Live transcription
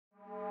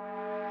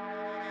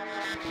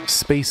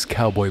Space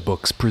Cowboy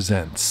Books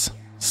presents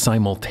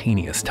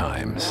Simultaneous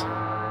Times,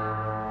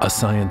 a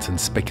science and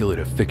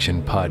speculative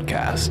fiction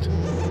podcast.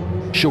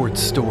 Short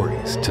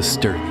stories to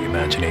stir the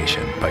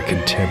imagination by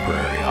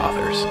contemporary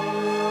authors.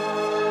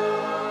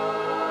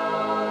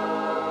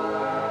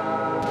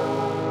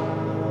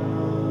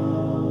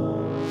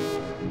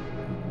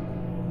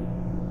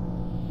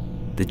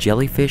 The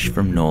Jellyfish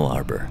from Knoll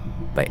Arbor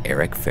by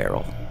Eric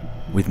Farrell,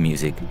 with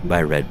music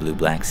by Red Blue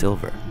Black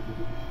Silver,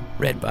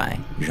 read by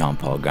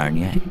Jean-Paul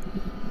Garnier.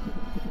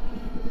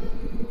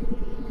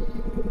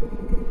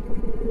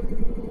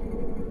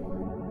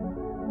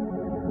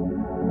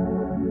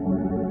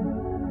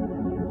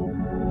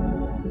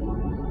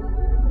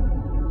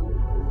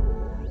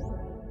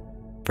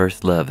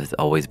 First love has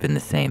always been the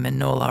same in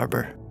Knoll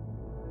Arbor.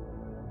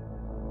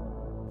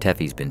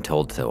 Teffy's been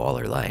told so all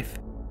her life.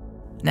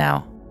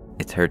 Now,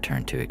 it's her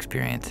turn to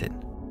experience it.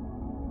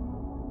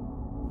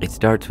 It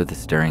starts with a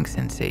stirring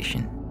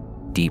sensation,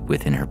 deep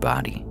within her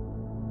body.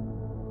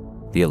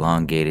 The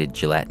elongated,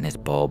 gelatinous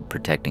bulb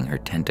protecting her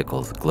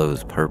tentacles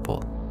glows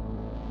purple.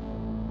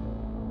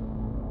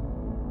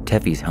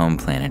 Teffy's home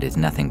planet is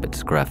nothing but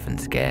scruff and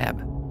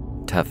scab,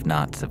 tough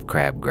knots of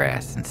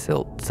crabgrass and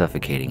silt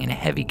suffocating in a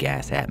heavy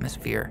gas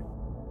atmosphere.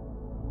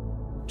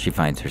 She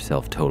finds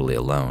herself totally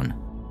alone,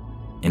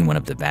 in one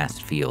of the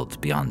vast fields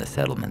beyond the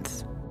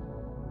settlements.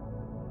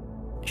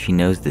 She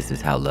knows this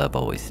is how love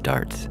always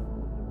starts.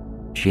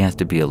 She has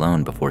to be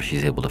alone before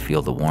she's able to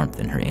feel the warmth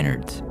in her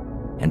innards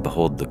and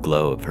behold the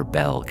glow of her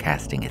bell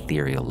casting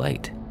ethereal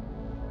light.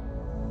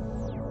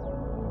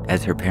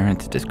 As her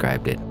parents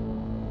described it,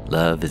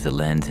 love is a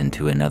lens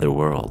into another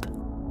world.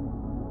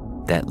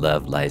 That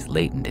love lies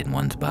latent in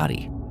one's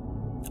body,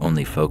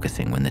 only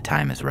focusing when the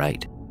time is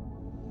right.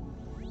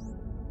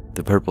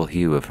 The purple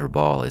hue of her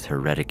ball is her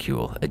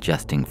reticule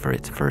adjusting for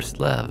its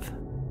first love.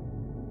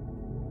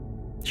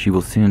 She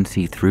will soon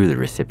see through the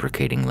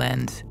reciprocating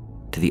lens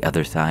to the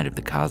other side of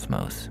the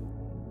cosmos,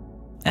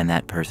 and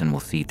that person will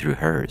see through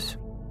hers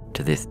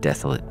to this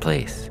desolate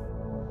place.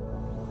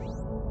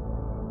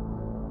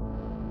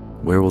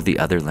 Where will the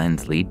other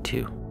lens lead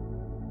to?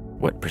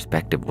 What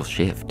perspective will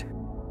shift?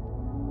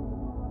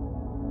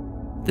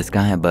 The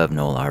sky above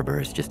Knoll Arbor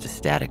is just a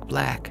static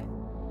black,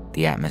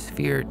 the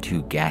atmosphere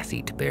too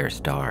gassy to bear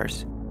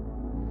stars.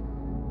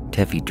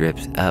 Teffy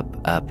drips up,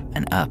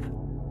 and up,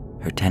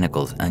 her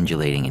tentacles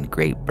undulating in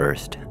great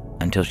burst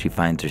until she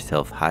finds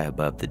herself high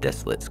above the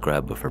desolate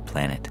scrub of her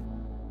planet.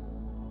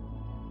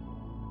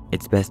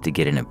 It's best to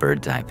get in a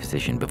bird's eye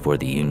position before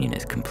the union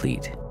is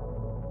complete.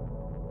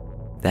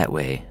 That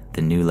way,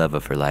 the new love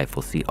of her life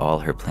will see all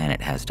her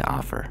planet has to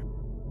offer.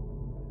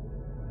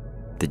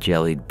 The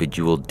jellied,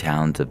 bejeweled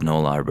towns of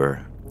Knoll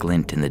Arbor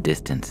glint in the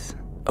distance,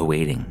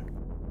 awaiting.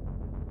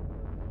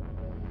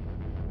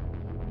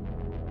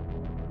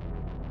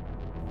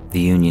 The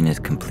union is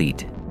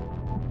complete.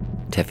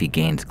 Teffy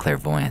gains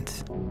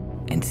clairvoyance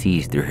and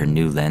sees through her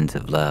new lens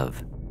of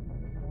love.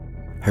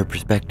 Her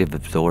perspective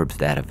absorbs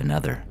that of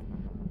another,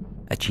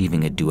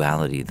 achieving a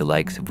duality the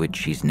likes of which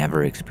she's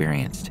never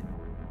experienced.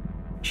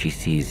 She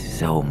sees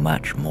so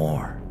much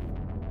more.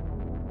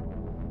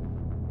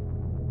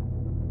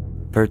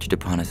 Perched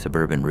upon a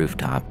suburban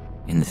rooftop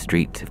in the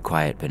streets of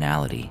quiet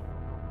banality,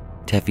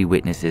 Teffy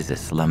witnesses a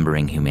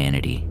slumbering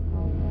humanity.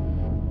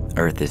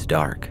 Earth is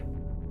dark.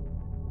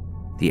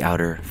 The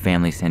outer,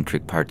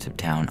 family-centric parts of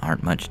town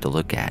aren't much to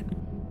look at.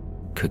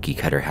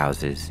 Cookie-cutter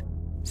houses,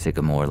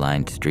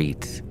 sycamore-lined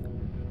streets,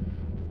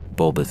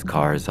 bulbous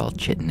cars all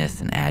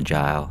chitinous and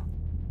agile,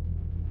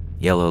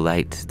 yellow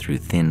lights through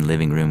thin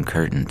living room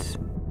curtains.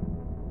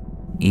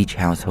 Each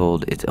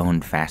household its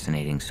own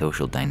fascinating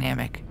social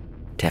dynamic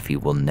Teffy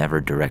will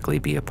never directly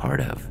be a part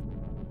of.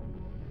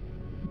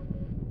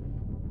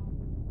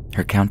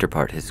 Her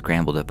counterpart has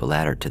scrambled up a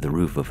ladder to the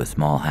roof of a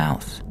small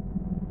house.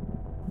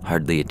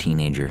 Hardly a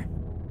teenager,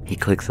 he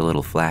clicks a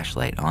little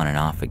flashlight on and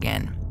off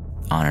again,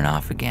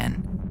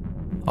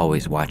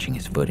 always watching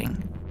his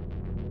footing.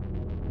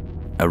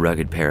 A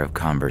rugged pair of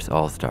Converse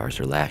All-Stars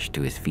are lashed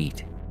to his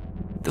feet,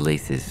 the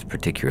laces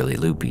particularly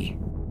loopy.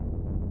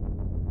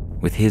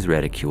 With his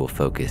reticule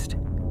focused,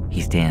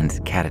 he stands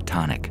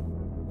catatonic,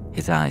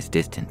 his eyes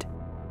distant,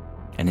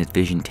 and his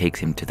vision takes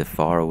him to the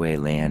faraway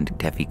land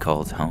Teffy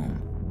calls home.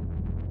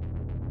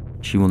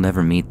 She will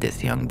never meet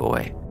this young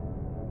boy.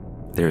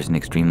 There is an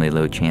extremely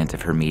low chance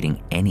of her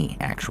meeting any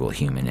actual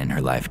human in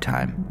her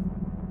lifetime.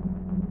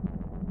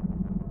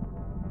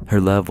 Her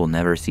love will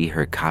never see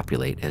her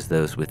copulate as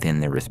those within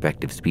their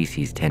respective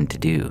species tend to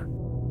do,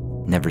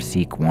 never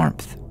seek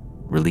warmth,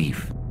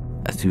 relief,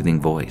 a soothing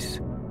voice.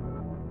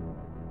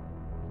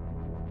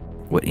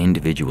 What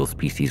individual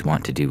species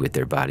want to do with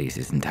their bodies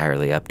is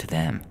entirely up to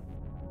them,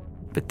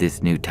 but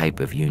this new type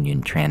of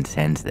union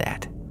transcends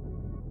that.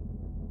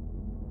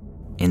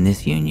 In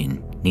this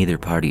union, neither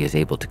party is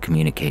able to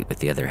communicate with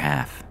the other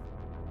half.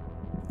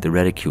 The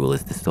reticule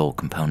is the sole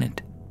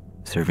component,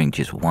 serving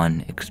just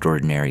one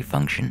extraordinary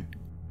function.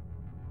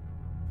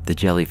 The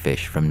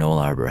jellyfish from Knoll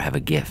Arbor have a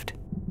gift,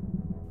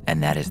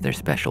 and that is their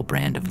special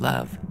brand of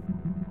love.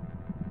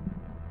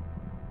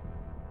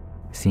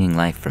 Seeing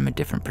life from a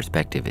different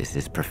perspective is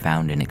as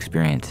profound an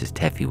experience as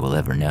Teffy will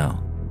ever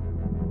know.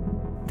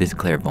 This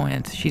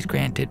clairvoyance she's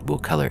granted will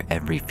color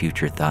every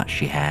future thought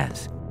she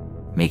has,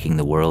 making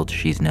the world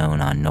she's known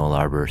on Knoll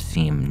Arbor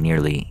seem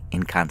nearly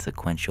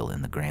inconsequential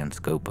in the grand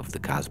scope of the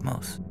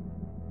cosmos.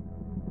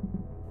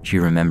 She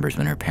remembers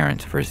when her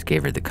parents first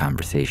gave her the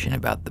conversation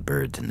about the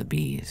birds and the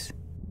bees.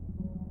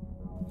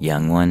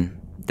 "Young one,"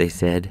 they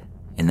said,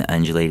 in the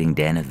undulating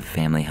den of the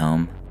family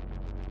home.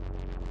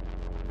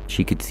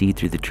 She could see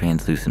through the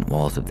translucent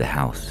walls of the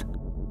house,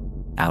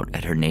 out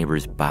at her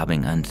neighbors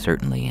bobbing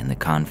uncertainly in the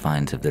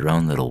confines of their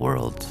own little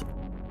worlds.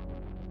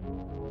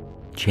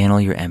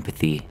 Channel your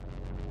empathy,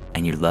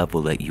 and your love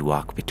will let you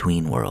walk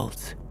between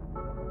worlds.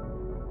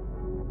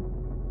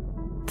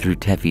 Through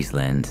Teffy's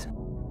lens,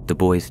 the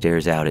boy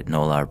stares out at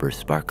Knoll Arbor's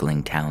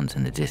sparkling towns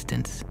in the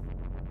distance.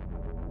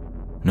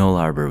 Knoll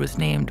Arbor was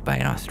named by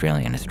an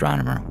Australian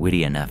astronomer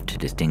witty enough to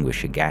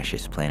distinguish a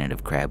gaseous planet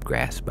of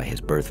crabgrass by his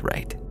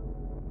birthright.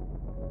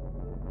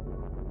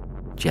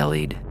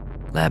 Jellied,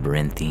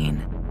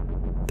 labyrinthine,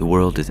 the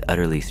world is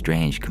utterly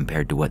strange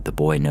compared to what the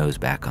boy knows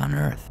back on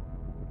Earth.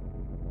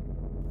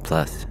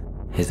 Plus,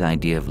 his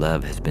idea of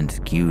love has been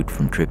skewed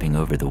from tripping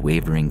over the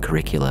wavering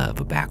curricula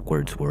of a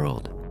backwards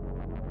world.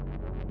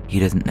 He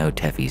doesn't know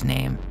Teffy's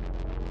name,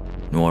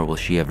 nor will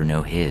she ever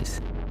know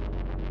his.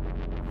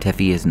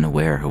 Teffy isn't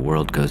aware her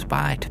world goes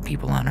by to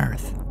people on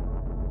Earth.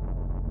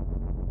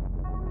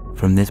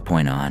 From this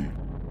point on,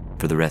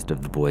 for the rest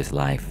of the boy's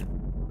life,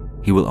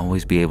 he will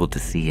always be able to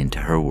see into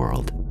her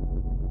world.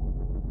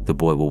 The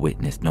boy will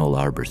witness Knoll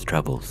Arbor's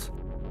troubles,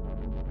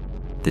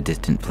 the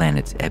distant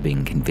planet's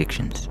ebbing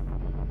convictions.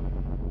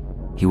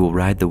 He will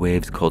ride the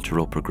wave's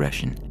cultural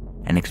progression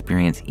and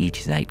experience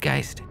each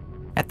zeitgeist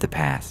at the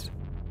past,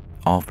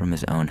 all from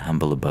his own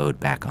humble abode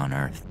back on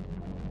Earth.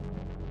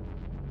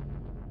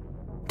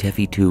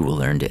 Teffy too will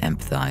learn to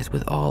empathize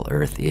with all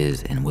Earth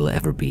is and will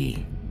ever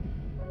be.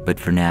 But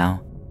for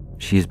now,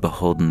 she is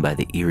beholden by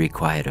the eerie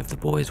quiet of the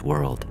boy's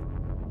world.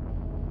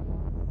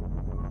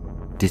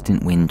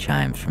 Distant wind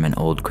chimes from an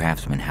old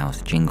craftsman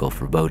house jingle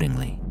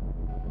forebodingly.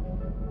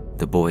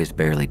 The boy is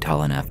barely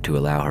tall enough to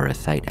allow her a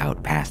sight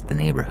out past the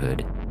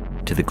neighborhood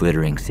to the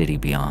glittering city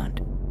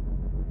beyond.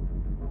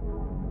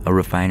 A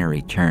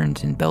refinery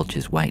churns and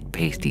belches white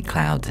pasty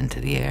clouds into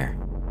the air.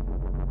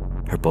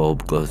 Her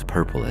bulb glows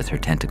purple as her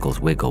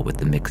tentacles wiggle with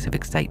the mix of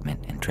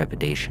excitement and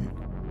trepidation.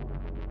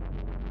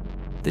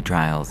 The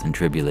trials and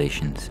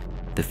tribulations,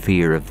 the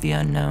fear of the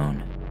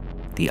unknown,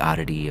 the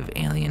oddity of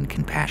alien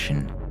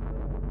compassion,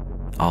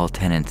 all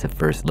tenets of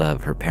first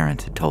love her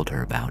parents had told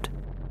her about.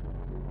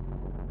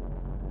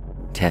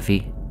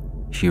 Teffy,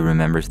 she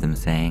remembers them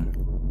saying,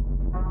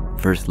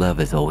 first love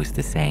is always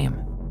the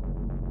same.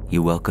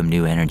 You welcome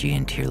new energy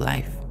into your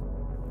life.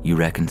 You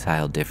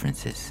reconcile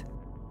differences.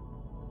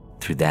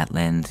 Through that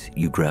lens,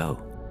 you grow.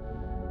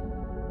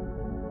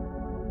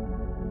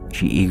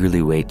 She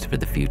eagerly waits for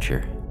the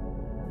future.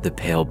 The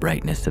pale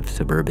brightness of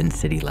suburban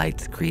city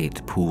lights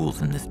creates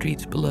pools in the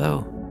streets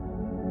below.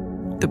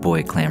 The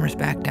boy clambers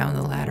back down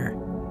the ladder,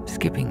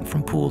 skipping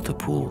from pool to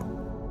pool.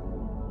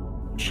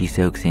 She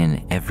soaks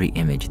in every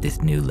image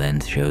this new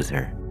lens shows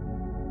her.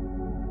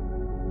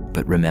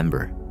 But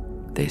remember,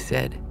 they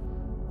said,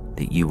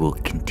 that you will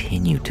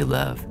continue to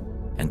love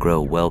and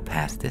grow well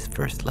past this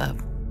first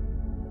love.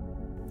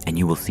 And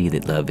you will see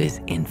that love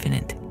is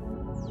infinite.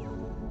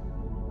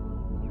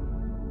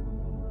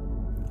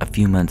 A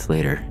few months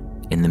later,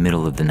 in the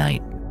middle of the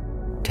night,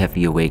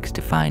 Teffy awakes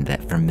to find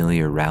that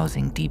familiar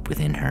rousing deep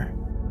within her.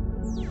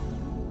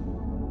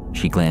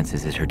 She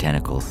glances at her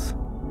tentacles,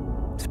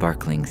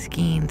 sparkling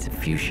skeins of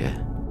fuchsia.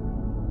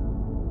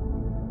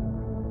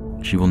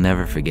 She will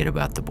never forget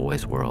about the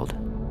boy's world.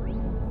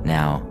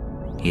 Now,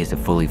 he is a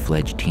fully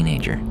fledged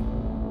teenager.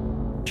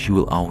 She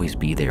will always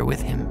be there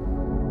with him,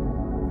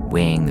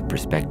 weighing the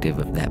perspective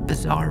of that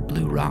bizarre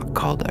blue rock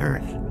called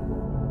Earth.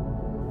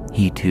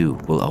 He too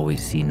will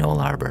always see Knoll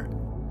Arbor.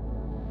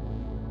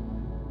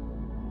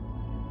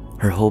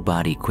 Her whole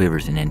body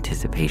quivers in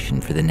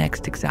anticipation for the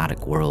next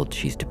exotic world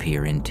she's to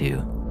peer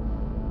into.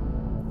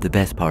 The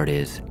best part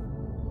is,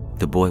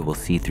 the boy will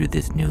see through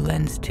this new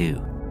lens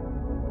too.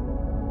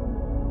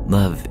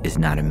 Love is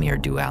not a mere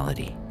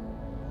duality.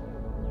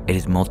 It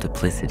is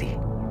multiplicity.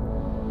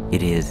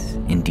 It is,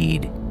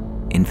 indeed,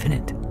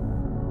 infinite.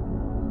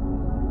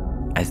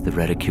 As the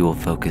reticule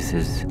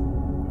focuses,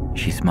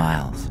 she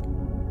smiles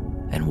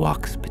and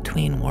walks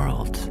between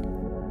worlds.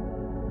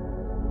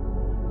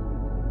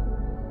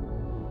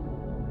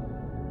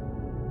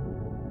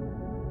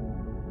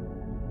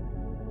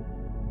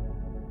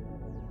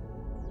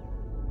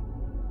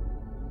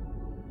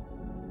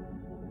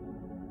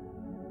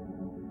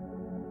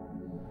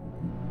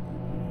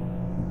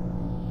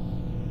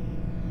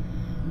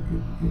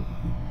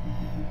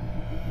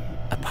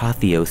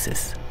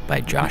 Apotheosis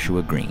by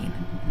Joshua Green,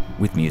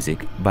 with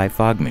music by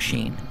Fog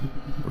Machine,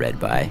 read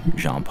by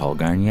Jean-Paul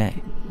Garnier.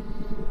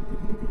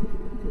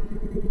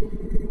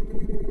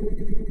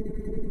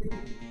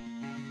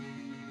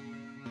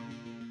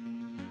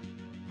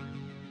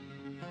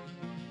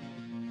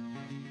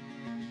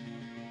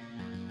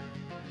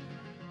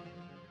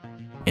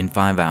 In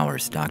 5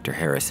 hours, Dr.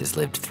 Harris has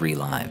lived 3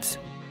 lives.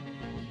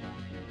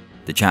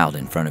 The child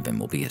in front of him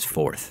will be his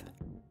 4th.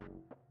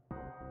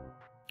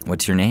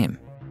 "What's your name?"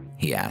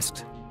 he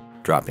asks,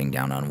 dropping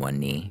down on one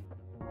knee.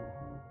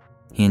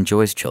 He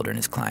enjoys children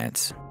as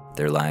clients.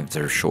 Their lives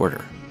are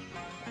shorter.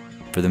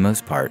 For the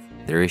most part,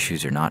 their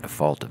issues are not a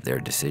fault of their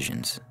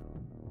decisions.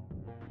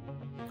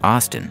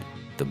 "Austin,"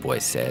 the boy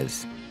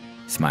says,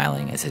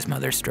 smiling as his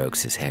mother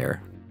strokes his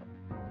hair.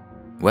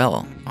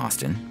 "Well,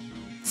 Austin,"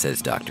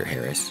 says Dr.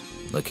 Harris,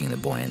 looking the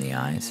boy in the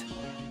eyes.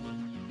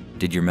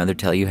 "Did your mother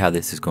tell you how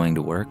this is going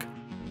to work?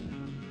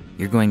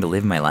 You're going to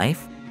live my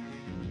life?"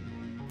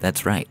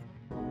 "That's right."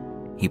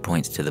 He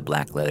points to the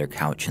black leather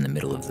couch in the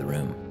middle of the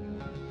room.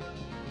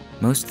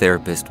 Most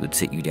therapists would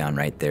sit you down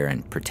right there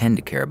and pretend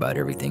to care about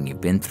everything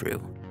you've been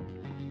through.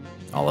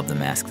 All of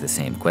them ask the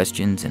same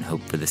questions and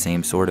hope for the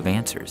same sort of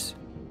answers.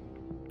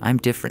 I'm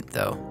different,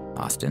 though,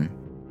 Austin.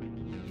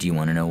 Do you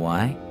want to know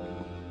why?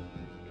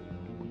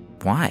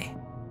 "Why?"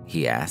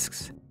 he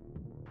asks.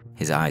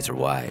 His eyes are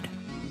wide.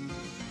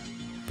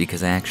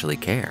 "Because I actually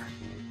care.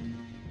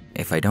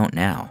 If I don't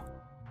now,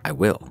 I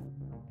will.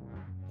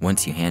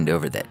 Once you hand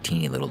over that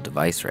teeny little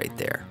device right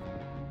there."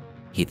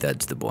 He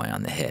thuds the boy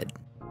on the head.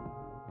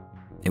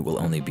 "It will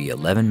only be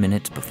 11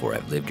 minutes before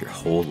I've lived your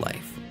whole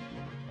life.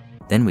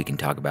 Then we can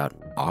talk about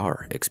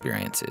our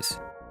experiences.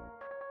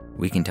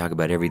 We can talk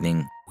about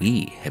everything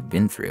we have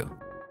been through.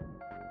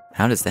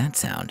 How does that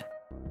sound?"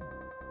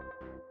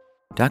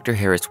 Dr.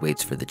 Harris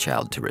waits for the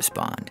child to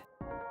respond.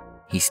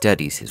 He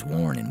studies his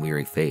worn and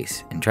weary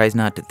face and tries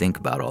not to think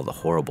about all the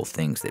horrible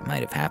things that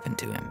might have happened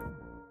to him.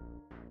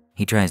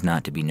 He tries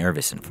not to be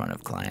nervous in front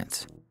of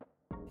clients.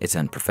 It's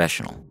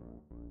unprofessional.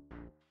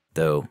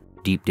 Though,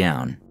 deep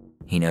down,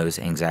 he knows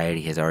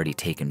anxiety has already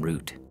taken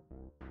root.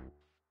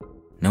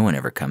 No one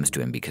ever comes to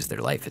him because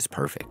their life is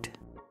perfect.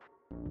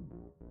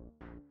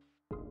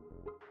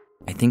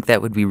 "I think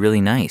that would be really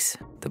nice,"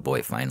 the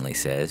boy finally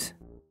says.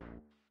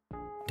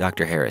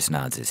 Dr. Harris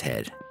nods his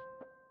head.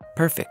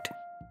 "Perfect."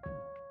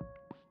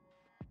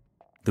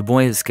 The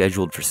boy is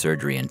scheduled for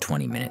surgery in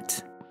 20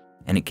 minutes,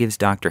 and it gives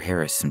Dr.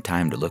 Harris some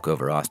time to look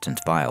over Austin's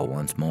file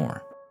once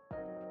more.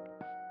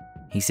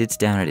 He sits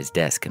down at his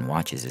desk and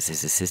watches as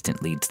his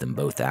assistant leads them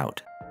both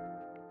out.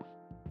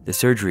 The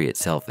surgery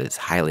itself is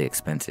highly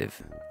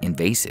expensive,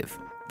 invasive,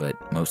 but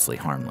mostly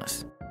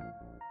harmless.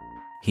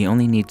 He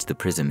only needs the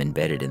prism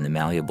embedded in the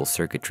malleable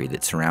circuitry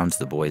that surrounds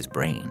the boy's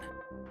brain.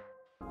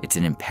 It's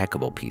an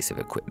impeccable piece of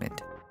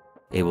equipment,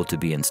 able to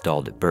be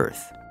installed at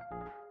birth,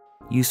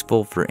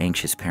 useful for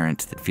anxious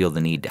parents that feel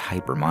the need to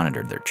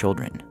hyper-monitor their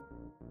children.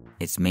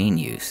 Its main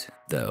use,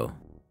 though,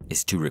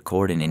 is to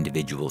record an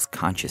individual's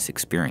conscious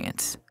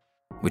experience,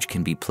 which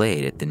can be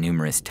played at the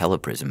numerous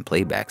teleprism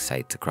playback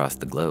sites across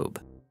the globe.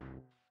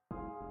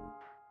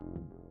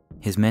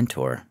 His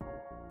mentor,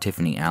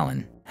 Tiffany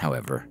Allen,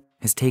 however,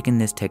 has taken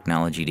this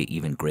technology to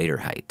even greater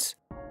heights,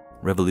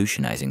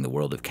 revolutionizing the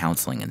world of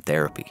counseling and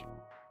therapy.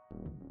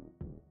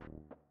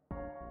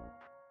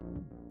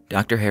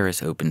 Dr.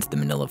 Harris opens the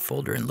manila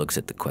folder and looks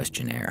at the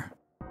questionnaire.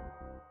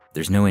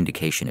 There's no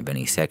indication of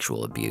any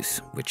sexual abuse,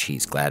 which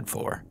he's glad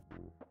for.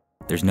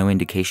 There's no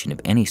indication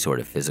of any sort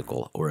of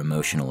physical or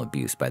emotional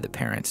abuse by the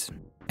parents,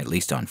 at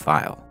least on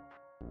file.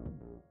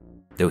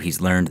 Though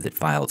he's learned that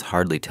files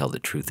hardly tell the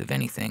truth of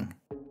anything.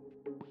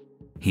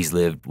 He's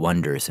lived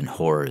wonders and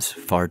horrors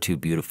far too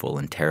beautiful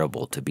and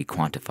terrible to be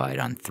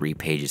quantified on 3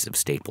 pages of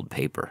stapled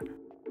paper.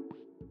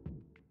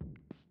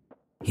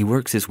 He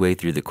works his way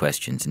through the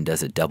questions and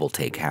does a double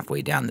take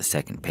halfway down the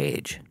 2nd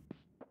page.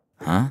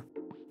 "Huh?"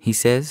 he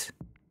says.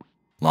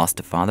 "Lost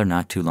a father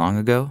not too long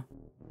ago?"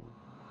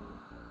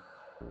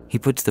 He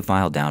puts the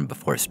file down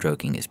before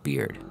stroking his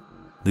beard,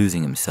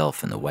 losing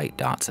himself in the white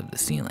dots of the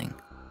ceiling.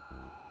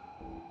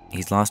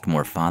 He's lost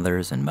more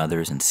fathers and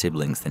mothers and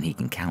siblings than he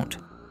can count.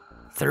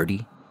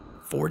 30?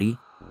 40?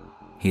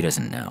 He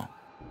doesn't know.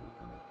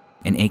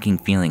 An aching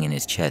feeling in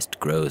his chest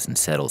grows and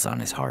settles on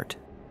his heart.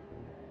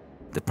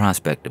 The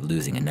prospect of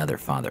losing another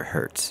father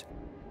hurts,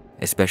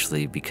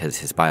 especially because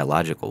his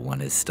biological one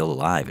is still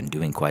alive and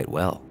doing quite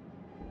well.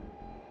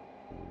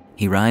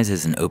 He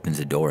rises and opens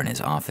a door in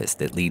his office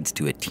that leads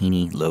to a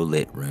teeny,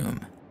 low-lit room.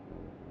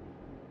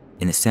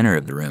 In the center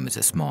of the room is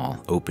a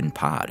small, open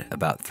pod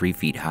about 3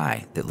 feet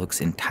high that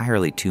looks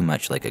entirely too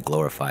much like a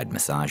glorified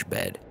massage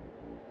bed.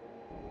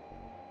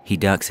 He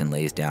ducks and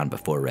lays down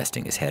before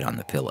resting his head on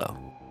the pillow.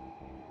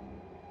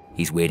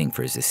 He's waiting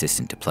for his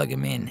assistant to plug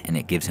him in, and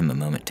it gives him a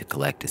moment to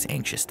collect his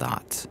anxious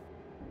thoughts.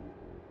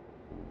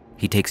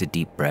 He takes a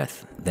deep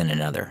breath, then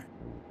another.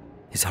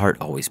 His heart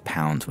always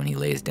pounds when he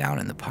lays down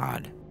in the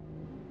pod.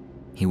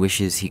 He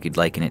wishes he could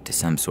liken it to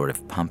some sort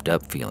of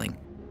pumped-up feeling,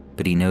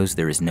 but he knows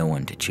there is no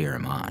one to cheer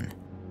him on,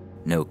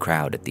 no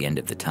crowd at the end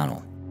of the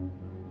tunnel.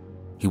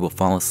 He will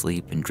fall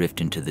asleep and drift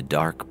into the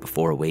dark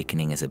before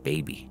awakening as a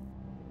baby.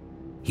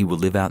 He will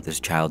live out this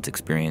child's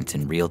experience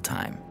in real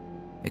time,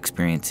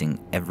 experiencing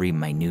every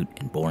minute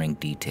and boring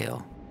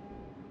detail.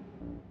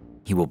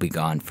 He will be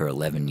gone for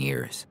 11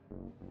 years,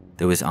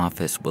 though his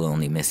office will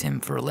only miss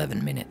him for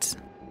 11 minutes.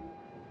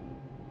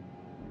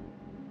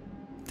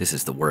 This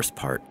is the worst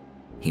part,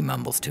 he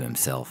mumbles to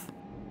himself.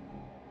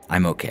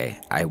 I'm okay.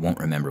 I won't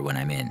remember when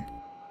I'm in.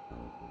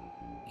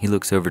 He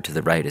looks over to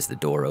the right as the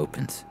door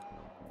opens.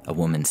 A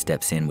woman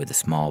steps in with a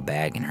small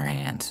bag in her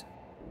hands.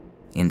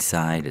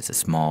 Inside is a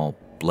small,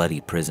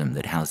 bloody prism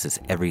that houses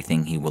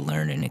everything he will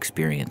learn and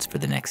experience for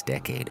the next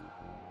decade.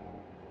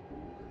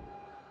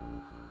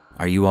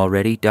 Are you all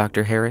ready,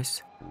 Dr.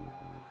 Harris?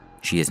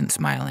 She isn't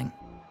smiling.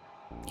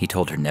 He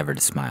told her never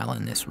to smile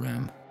in this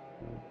room.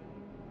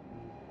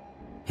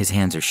 His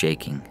hands are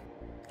shaking,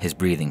 his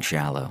breathing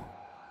shallow.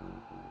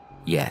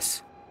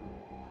 Yes.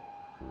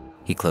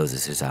 He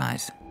closes his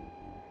eyes.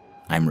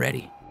 I'm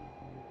ready.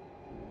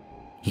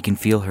 He can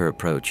feel her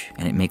approach,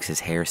 and it makes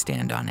his hair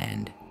stand on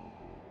end.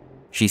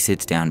 She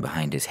sits down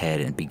behind his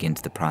head and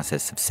begins the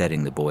process of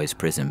setting the boy's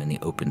prism in the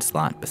open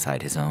slot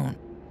beside his own,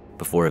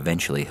 before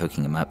eventually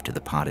hooking him up to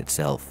the pod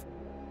itself.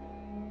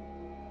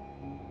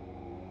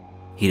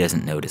 He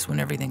doesn't notice when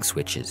everything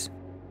switches.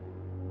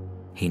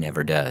 He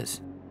never does.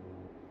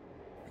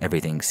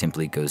 Everything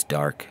simply goes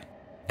dark,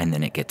 and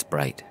then it gets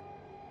bright.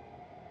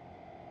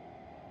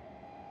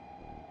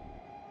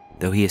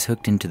 Though he is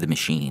hooked into the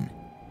machine,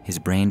 his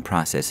brain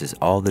processes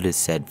all that is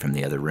said from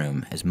the other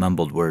room as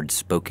mumbled words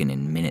spoken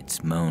in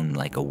minutes moan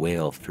like a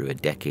wail through a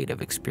decade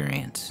of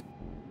experience.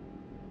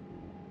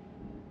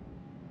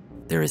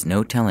 There is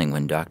no telling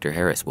when Dr.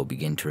 Harris will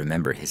begin to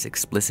remember his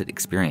explicit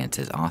experience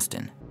as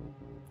Austin.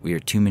 We are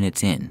 2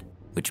 minutes in,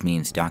 which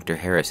means Dr.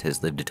 Harris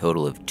has lived a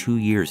total of 2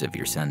 years of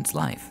your son's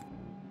life.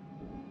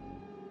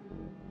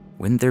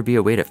 Wouldn't there be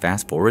a way to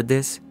fast forward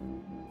this?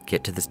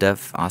 Get to the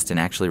stuff Austin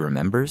actually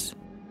remembers?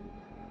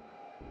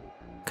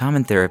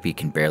 Common therapy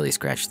can barely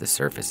scratch the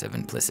surface of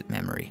implicit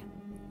memory.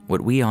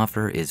 What we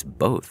offer is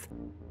both.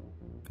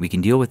 We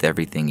can deal with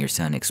everything your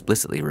son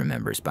explicitly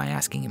remembers by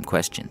asking him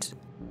questions.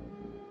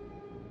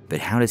 But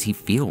how does he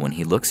feel when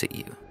he looks at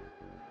you?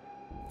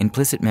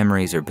 Implicit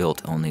memories are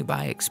built only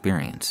by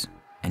experience,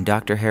 and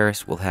Dr.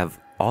 Harris will have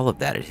all of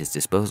that at his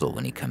disposal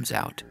when he comes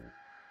out.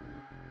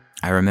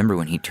 I remember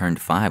when he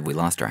turned 5, we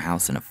lost our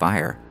house in a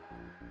fire.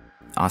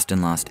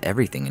 Austin lost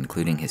everything,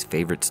 including his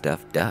favorite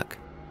stuffed duck.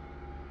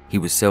 He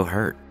was so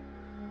hurt.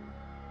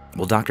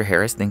 Will Dr.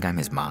 Harris think I'm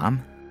his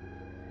mom?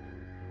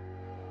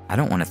 I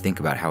don't want to think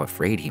about how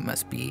afraid he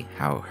must be,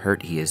 how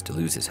hurt he is to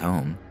lose his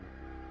home.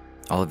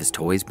 All of his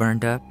toys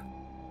burned up.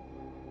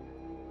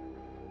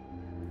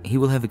 He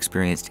will have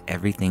experienced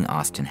everything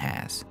Austin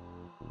has.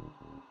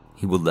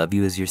 He will love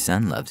you as your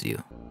son loves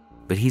you,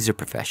 but he's a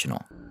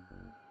professional.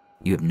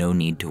 You have no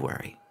need to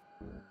worry.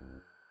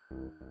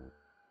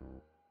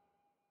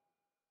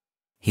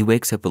 He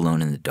wakes up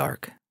alone in the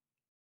dark.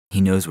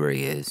 He knows where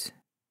he is,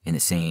 in the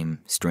same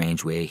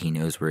strange way he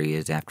knows where he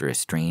is after a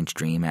strange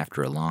dream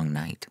after a long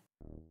night.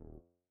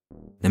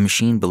 The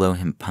machine below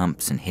him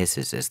pumps and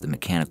hisses as the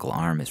mechanical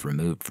arm is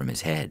removed from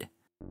his head.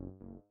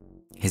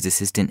 His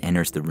assistant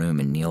enters the room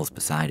and kneels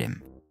beside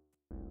him.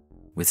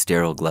 With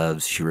sterile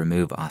gloves, she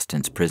removes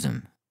Austin's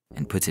prism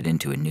and puts it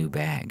into a new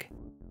bag.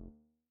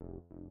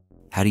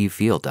 How do you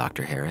feel,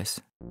 Dr.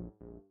 Harris?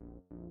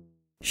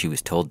 She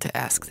was told to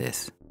ask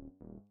this.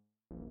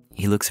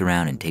 He looks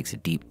around and takes a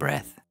deep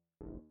breath.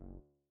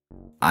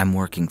 I'm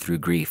working through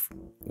grief.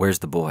 Where's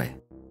the boy?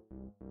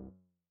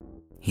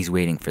 He's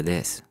waiting for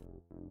this.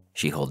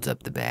 She holds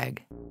up the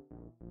bag.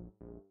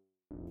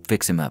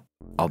 Fix him up.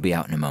 I'll be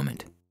out in a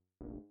moment.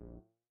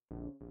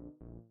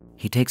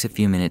 He takes a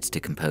few minutes to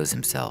compose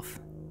himself.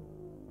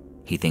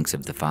 He thinks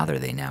of the father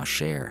they now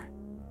share.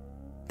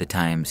 The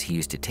times he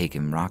used to take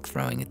him rock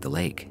throwing at the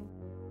lake.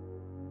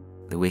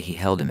 The way he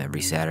held him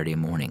every Saturday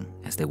morning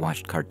as they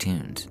watched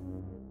cartoons.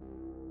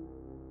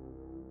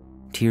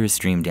 Tears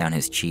stream down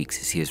his cheeks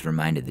as he is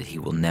reminded that he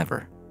will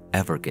never,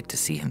 ever get to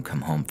see him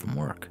come home from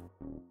work.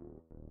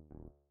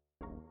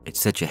 It's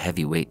such a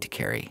heavy weight to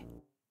carry,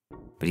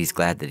 but he's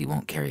glad that he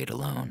won't carry it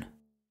alone.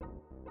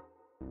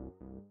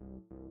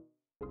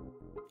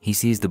 He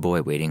sees the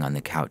boy waiting on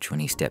the couch when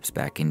he steps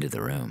back into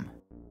the room.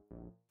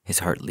 His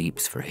heart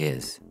leaps for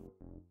his.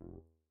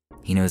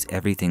 He knows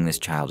everything this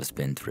child has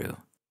been through.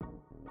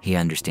 He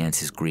understands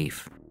his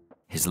grief,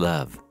 his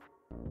love.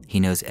 He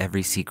knows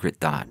every secret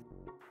thought,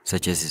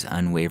 such as his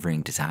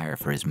unwavering desire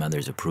for his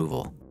mother's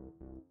approval.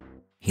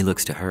 He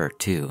looks to her,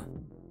 too,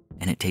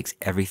 and it takes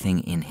everything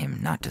in him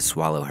not to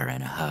swallow her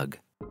in a hug.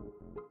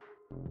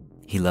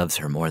 He loves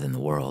her more than the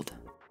world.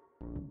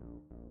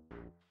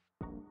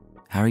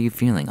 How are you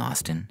feeling,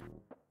 Austin?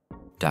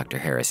 Dr.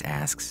 Harris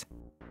asks,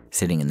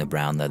 sitting in the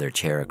brown leather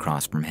chair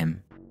across from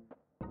him.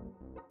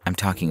 I'm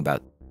talking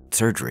about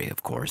surgery,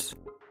 of course.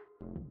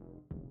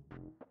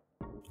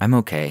 I'm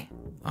okay,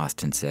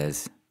 Austin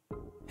says.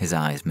 His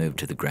eyes move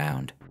to the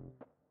ground.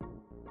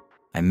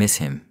 I miss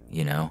him,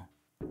 you know,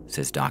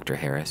 says Dr.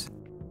 Harris.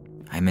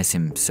 I miss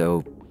him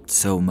so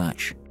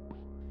much.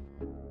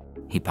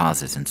 He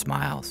pauses and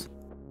smiles.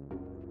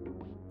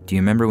 Do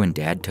you remember when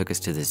Dad took us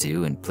to the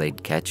zoo and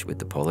played catch with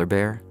the polar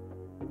bear?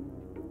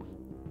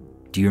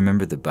 Do you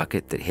remember the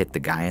bucket that hit the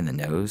guy in the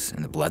nose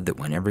and the blood that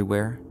went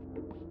everywhere?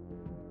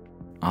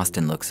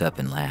 Austin looks up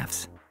and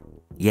laughs.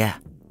 Yeah,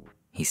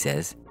 he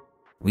says.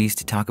 We used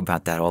to talk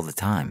about that all the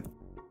time.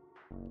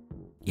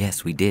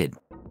 Yes, we did.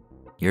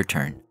 Your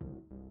turn.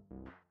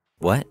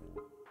 What?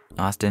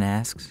 Austin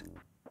asks.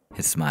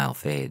 His smile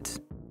fades.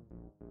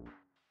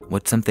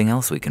 What's something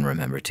else we can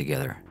remember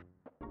together?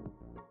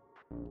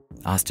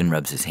 Austin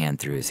rubs his hand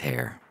through his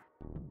hair.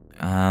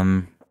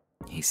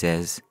 He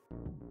says,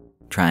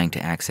 trying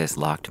to access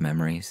locked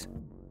memories.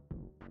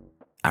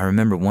 I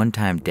remember one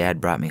time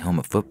Dad brought me home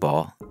a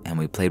football, and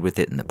we played with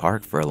it in the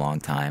park for a long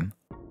time.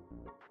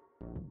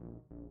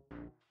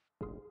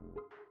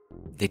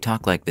 They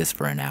talk like this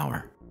for an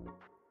hour,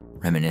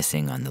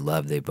 reminiscing on the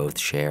love they both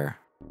share,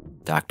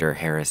 Dr.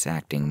 Harris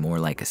acting more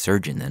like a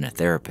surgeon than a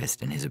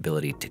therapist in his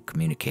ability to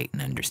communicate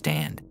and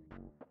understand.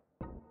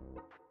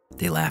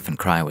 They laugh and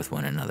cry with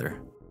one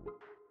another.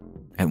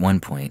 At one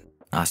point,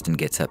 Austin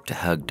gets up to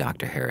hug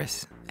Dr.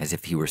 Harris as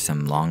if he were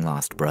some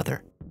long-lost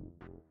brother.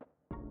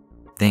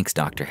 Thanks,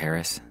 Dr.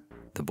 Harris,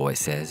 the boy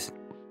says.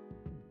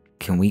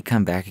 Can we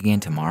come back again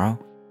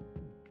tomorrow?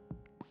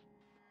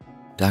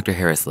 Dr.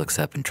 Harris looks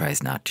up and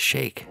tries not to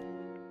shake.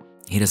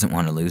 He doesn't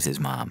want to lose his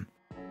mom.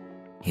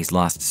 He's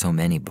lost so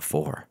many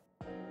before.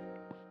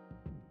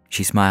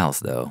 She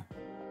smiles, though,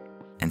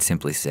 and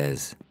simply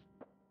says,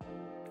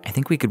 I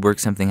think we could work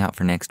something out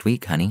for next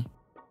week, honey.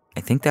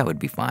 I think that would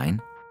be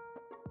fine.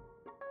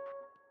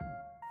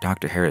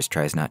 Dr. Harris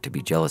tries not to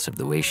be jealous of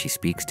the way she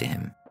speaks to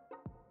him,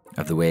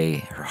 of the way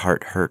her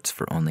heart hurts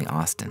for only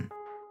Austin.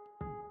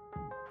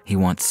 He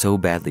wants so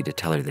badly to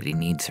tell her that he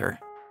needs her,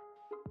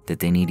 that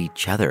they need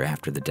each other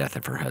after the death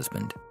of her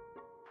husband.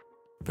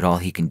 But all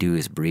he can do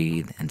is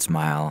breathe and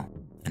smile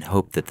and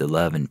hope that the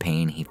love and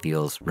pain he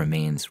feels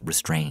remains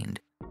restrained.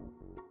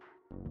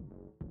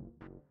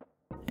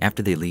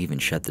 After they leave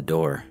and shut the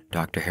door,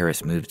 Dr.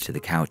 Harris moves to the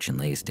couch and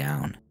lays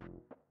down.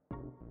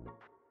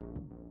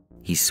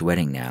 He's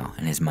sweating now,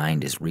 and his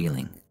mind is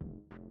reeling.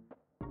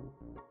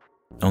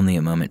 Only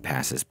a moment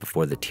passes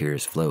before the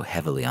tears flow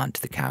heavily onto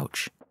the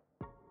couch.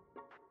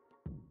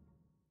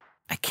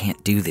 I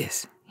can't do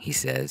this, he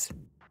says.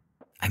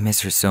 I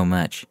miss her so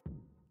much.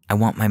 I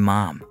want my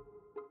mom.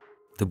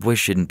 The boy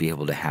shouldn't be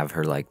able to have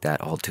her like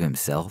that all to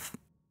himself.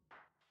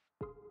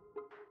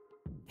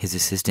 His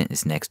assistant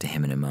is next to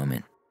him in a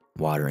moment,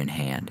 water in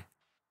hand.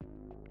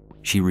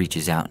 She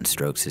reaches out and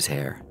strokes his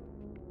hair.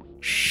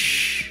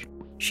 Shh,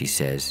 she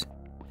says.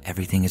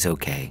 Everything is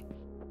okay.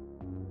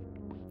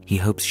 He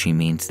hopes she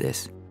means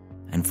this,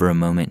 and for a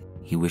moment,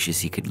 he wishes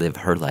he could live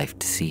her life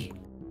to see.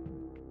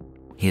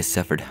 He has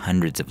suffered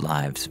hundreds of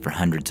lives for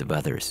hundreds of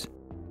others,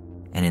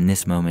 and in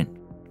this moment,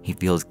 he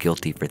feels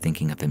guilty for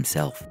thinking of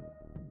himself,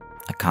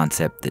 a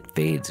concept that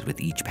fades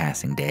with each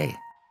passing day.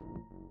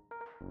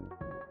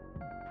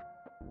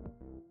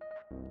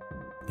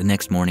 The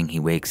next morning he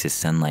wakes as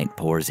sunlight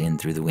pours in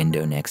through the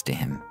window next to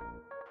him.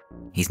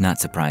 He's not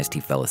surprised he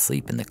fell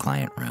asleep in the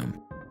client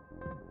room.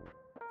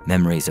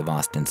 Memories of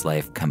Austin's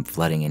life come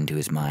flooding into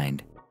his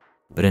mind,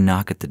 but a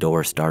knock at the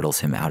door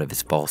startles him out of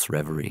his false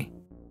reverie,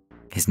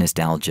 his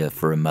nostalgia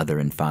for a mother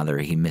and father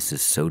he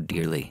misses so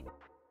dearly.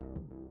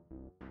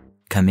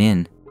 Come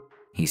in,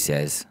 he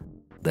says,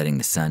 letting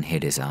the sun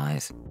hit his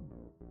eyes.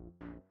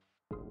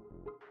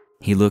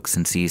 He looks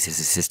and sees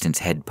his assistant's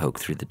head poke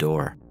through the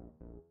door.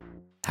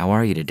 How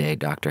are you today,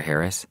 Dr.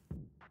 Harris?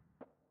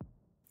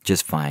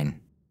 Just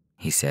fine,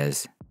 he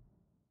says.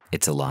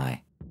 It's a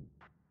lie.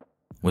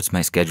 What's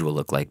my schedule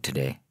look like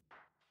today?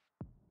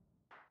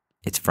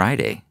 It's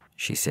Friday,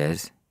 she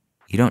says.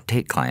 You don't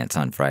take clients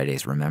on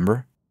Fridays,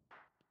 remember?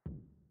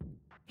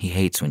 He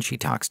hates when she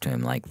talks to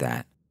him like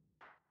that.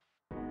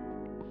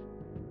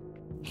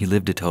 He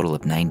lived a total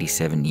of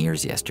 97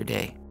 years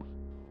yesterday,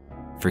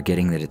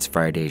 forgetting that it's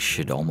Fridays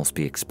should almost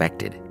be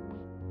expected.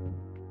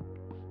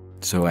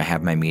 So I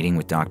have my meeting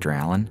with Dr.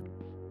 Allen?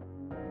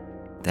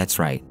 That's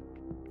right.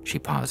 She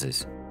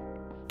pauses.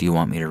 Do you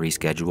want me to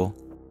reschedule?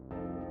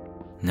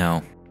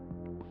 No.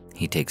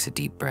 He takes a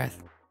deep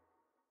breath.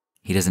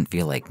 He doesn't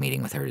feel like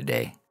meeting with her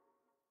today.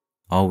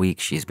 All week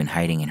she has been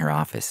hiding in her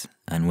office,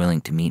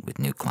 unwilling to meet with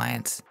new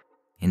clients,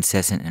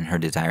 incessant in her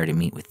desire to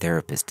meet with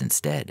therapists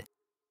instead.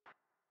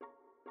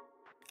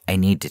 I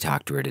need to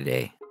talk to her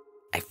today.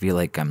 I feel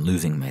like I'm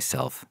losing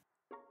myself.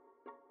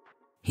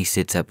 He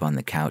sits up on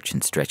the couch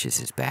and stretches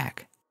his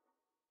back.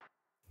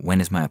 When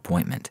is my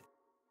appointment?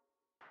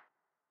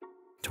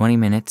 20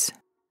 minutes.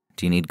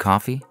 Do you need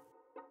coffee?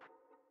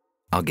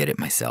 I'll get it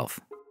myself.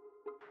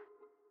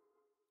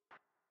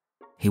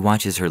 He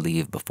watches her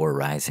leave before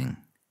rising.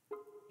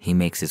 He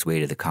makes his way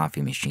to the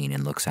coffee machine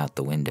and looks out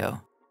the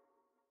window.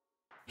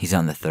 He's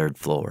on the 3rd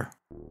floor,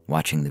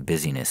 watching the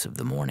busyness of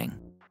the morning.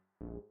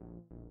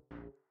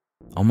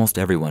 Almost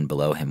everyone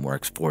below him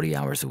works 40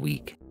 hours a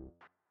week.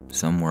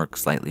 Some work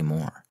slightly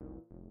more.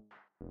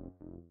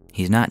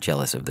 He's not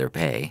jealous of their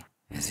pay,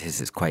 as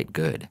his is quite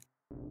good.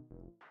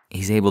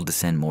 He's able to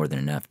send more than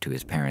enough to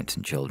his parents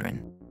and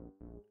children.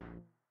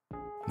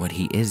 What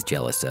he is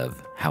jealous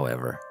of,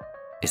 however,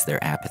 is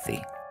their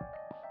apathy.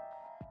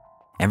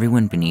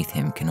 Everyone beneath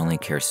him can only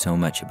care so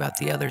much about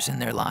the others in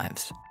their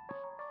lives.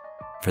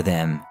 For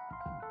them,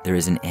 there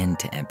is an end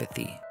to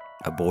empathy,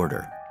 a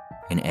border,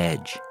 an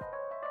edge.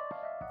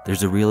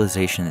 There's a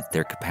realization that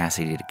their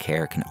capacity to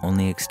care can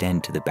only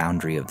extend to the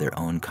boundary of their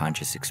own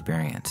conscious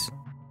experience.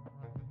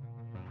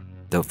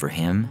 Though for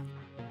him,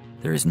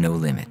 there is no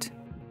limit,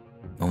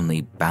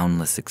 only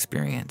boundless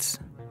experience,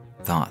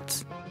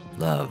 thoughts,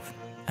 love,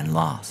 and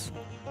loss.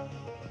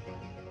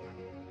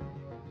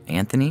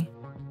 Anthony?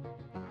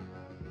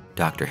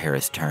 Dr.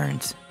 Harris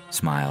turns,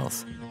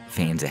 smiles,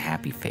 feigns a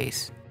happy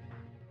face.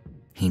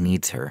 He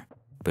needs her,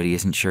 but he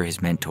isn't sure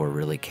his mentor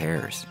really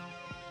cares.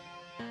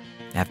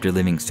 After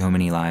living so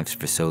many lives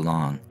for so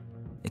long,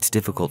 it's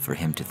difficult for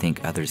him to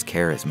think others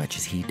care as much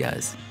as he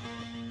does.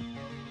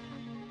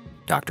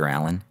 Dr.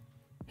 Allen,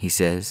 he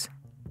says.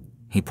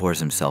 He pours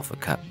himself a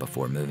cup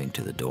before moving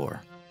to the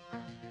door.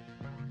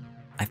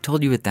 I've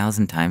told you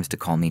 1,000 times to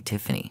call me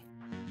Tiffany.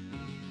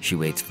 She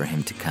waits for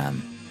him to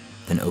come,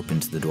 then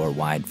opens the door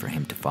wide for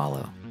him to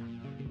follow.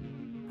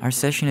 Our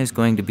session is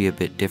going to be a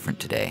bit different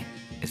today.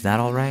 Is that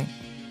all right?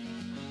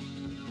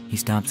 He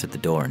stops at the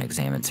door and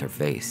examines her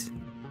face.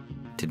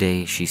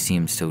 Today, she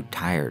seems so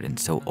tired and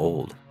so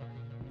old,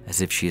 as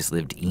if she has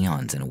lived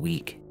eons in a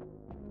week.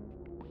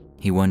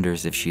 He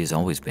wonders if she has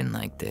always been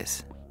like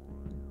this.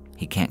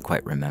 He can't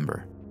quite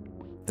remember.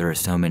 There are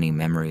so many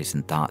memories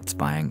and thoughts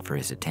vying for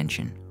his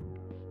attention.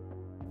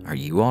 Are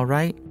you all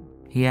right?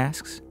 He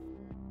asks.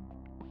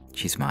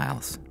 She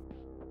smiles.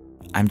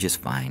 I'm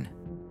just fine.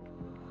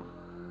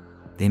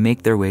 They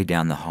make their way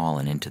down the hall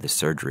and into the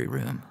surgery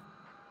room.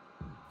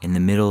 In the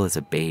middle is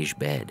a beige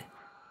bed.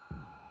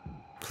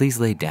 Please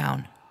lay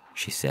down,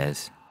 she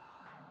says.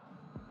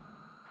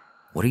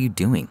 What are you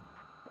doing?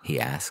 He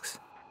asks.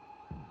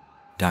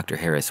 Dr.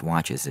 Harris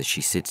watches as she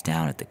sits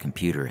down at the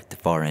computer at the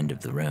far end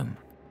of the room.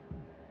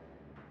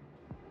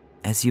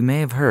 As you may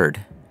have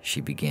heard, she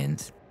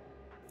begins,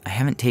 I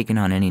haven't taken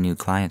on any new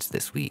clients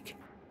this week.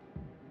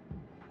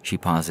 She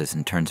pauses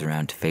and turns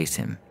around to face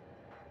him.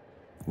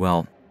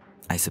 Well,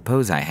 I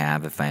suppose I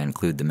have if I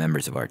include the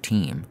members of our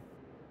team.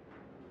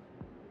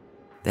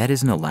 That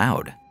isn't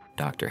allowed,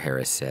 Dr.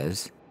 Harris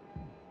says.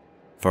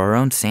 For our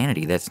own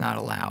sanity, that's not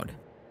allowed.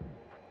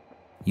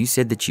 You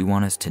said that you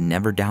want us to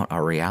never doubt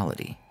our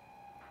reality.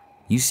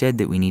 You said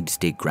that we need to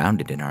stay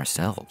grounded in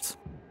ourselves.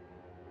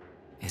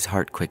 His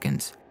heart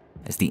quickens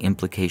as the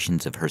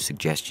implications of her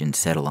suggestion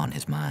settle on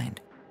his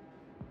mind.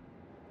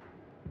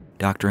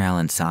 Dr.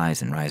 Allen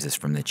sighs and rises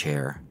from the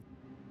chair,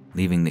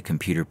 leaving the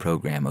computer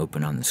program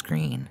open on the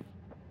screen.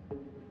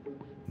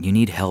 You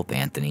need help,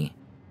 Anthony.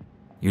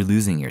 You're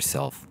losing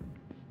yourself.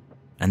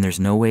 And there's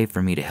no way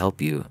for me to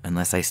help you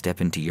unless I step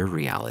into your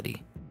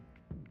reality,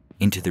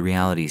 into the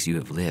realities you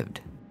have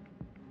lived.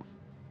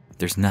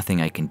 There's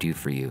nothing I can do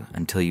for you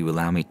until you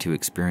allow me to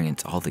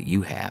experience all that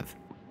you have.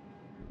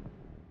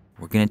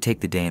 We're going to take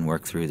the day and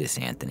work through this,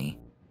 Anthony.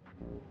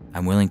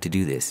 I'm willing to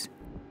do this,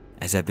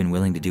 as I've been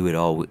willing to do it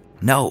all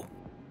No!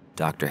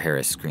 Dr.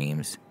 Harris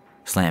screams,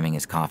 slamming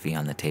his coffee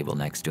on the table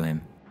next to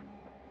him.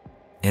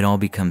 It all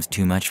becomes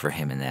too much for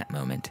him in that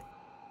moment,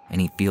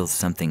 and he feels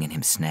something in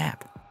him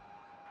snap,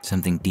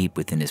 something deep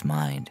within his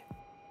mind.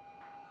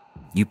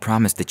 You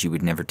promised that you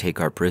would never take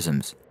our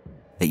prisms,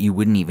 that you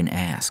wouldn't even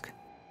ask.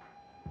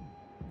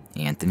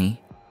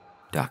 Anthony,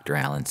 Dr.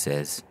 Allen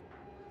says.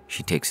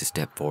 She takes a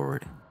step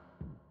forward.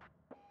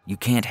 You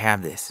can't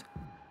have this.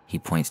 He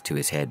points to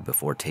his head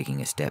before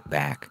taking a step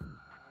back.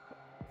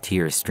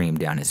 Tears stream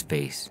down his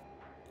face,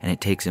 and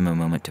it takes him a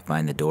moment to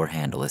find the door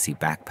handle as he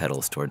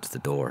backpedals towards the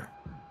door,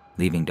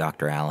 leaving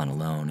Dr. Allen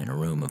alone in a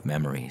room of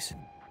memories.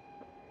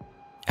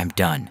 I'm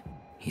done,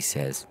 he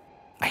says.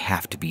 I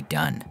have to be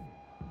done.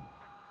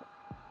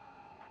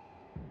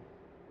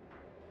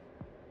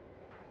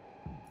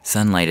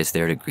 Sunlight is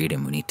there to greet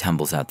him when he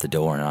tumbles out the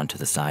door and onto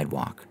the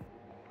sidewalk.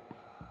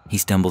 He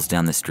stumbles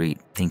down the street,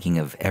 thinking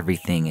of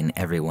everything and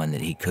everyone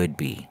that he could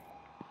be.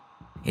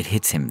 It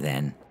hits him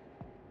then,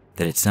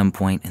 that at some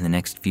point in the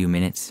next few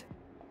minutes,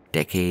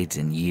 decades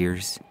and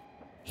years,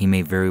 he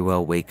may very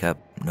well wake up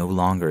no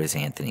longer as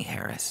Anthony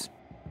Harris.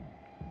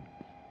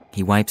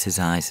 He wipes his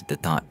eyes at the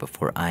thought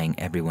before eyeing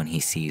everyone he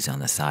sees on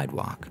the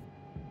sidewalk.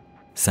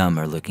 Some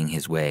are looking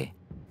his way,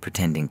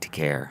 pretending to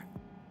care,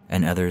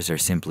 and others are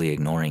simply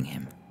ignoring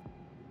him.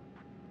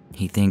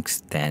 He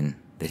thinks, then,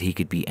 that he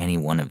could be any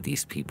one of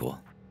these people.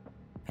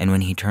 And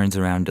when he turns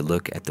around to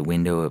look at the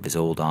window of his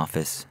old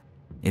office,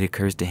 it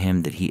occurs to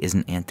him that he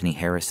isn't Anthony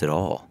Harris at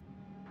all,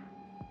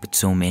 but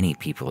so many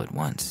people at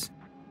once.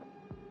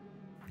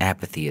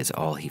 Apathy is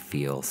all he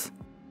feels,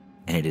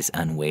 and it is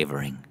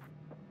unwavering.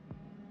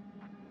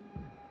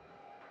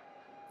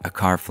 A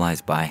car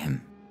flies by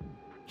him.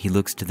 He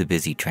looks to the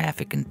busy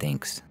traffic and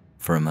thinks,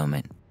 for a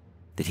moment,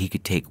 that he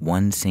could take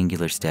one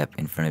singular step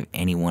in front of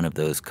any one of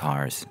those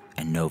cars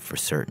and know for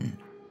certain.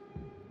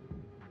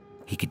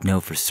 He could know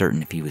for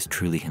certain if he was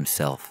truly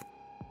himself,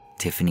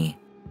 Tiffany,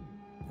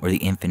 or the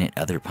infinite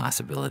other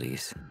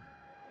possibilities.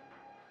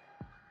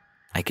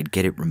 I could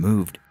get it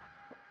removed,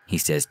 he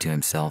says to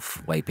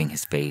himself, wiping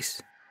his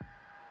face.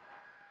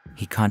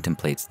 He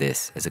contemplates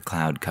this as a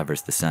cloud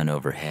covers the sun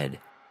overhead,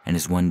 and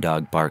as one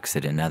dog barks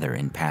at another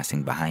in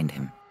passing behind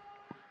him.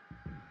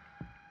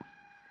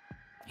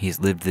 He has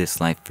lived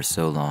this life for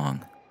so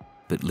long,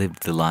 but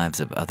lived the lives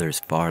of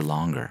others far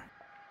longer.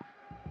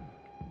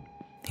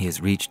 He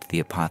has reached the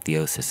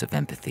apotheosis of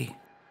empathy.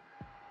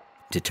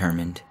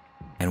 Determined,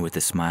 and with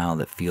a smile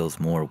that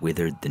feels more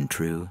withered than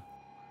true,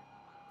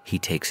 he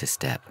takes a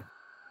step.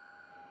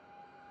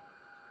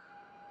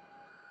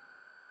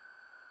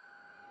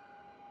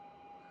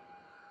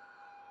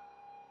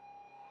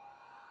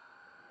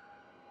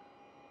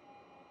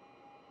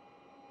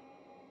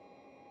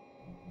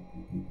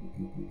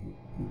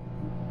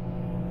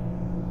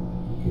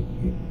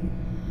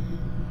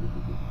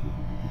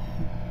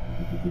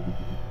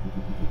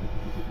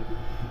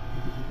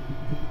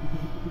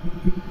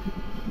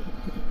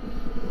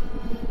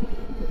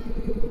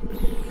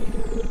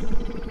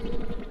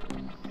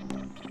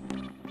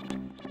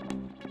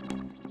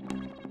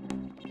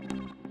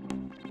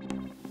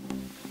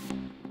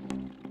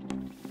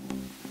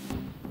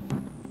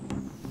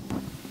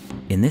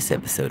 In this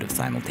episode of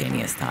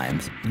Simultaneous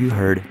Times, you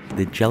heard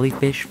The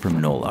Jellyfish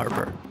from Knoll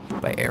Arbor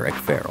by Eric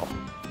Farrell,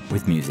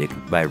 with music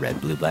by Red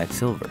Blue Black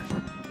Silver,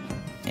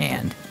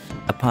 and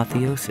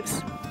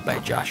Apotheosis by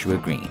Joshua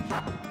Green,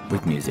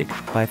 with music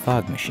by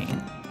Fog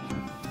Machine.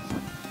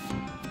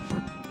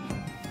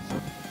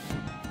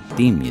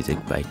 Theme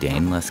music by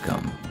Dane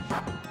Luscombe.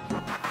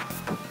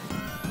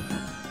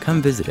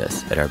 Come visit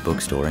us at our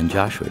bookstore in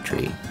Joshua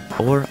Tree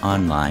or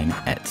online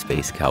at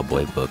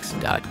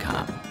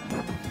spacecowboybooks.com.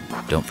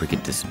 Don't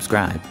forget to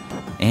subscribe,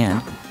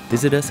 and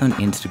visit us on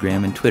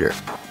Instagram and Twitter.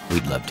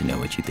 We'd love to know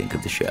what you think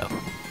of the show.